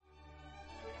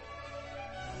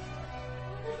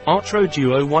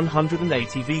ARTRO-DUO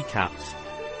 180 Vcaps.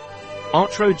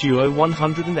 ARTRO-DUO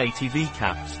 180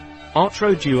 Vcaps.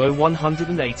 ARTRO-DUO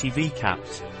 180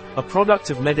 Vcaps. A product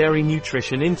of Méderi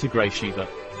Nutrition Integrativa.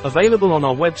 Available on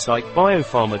our website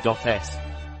biopharma.s.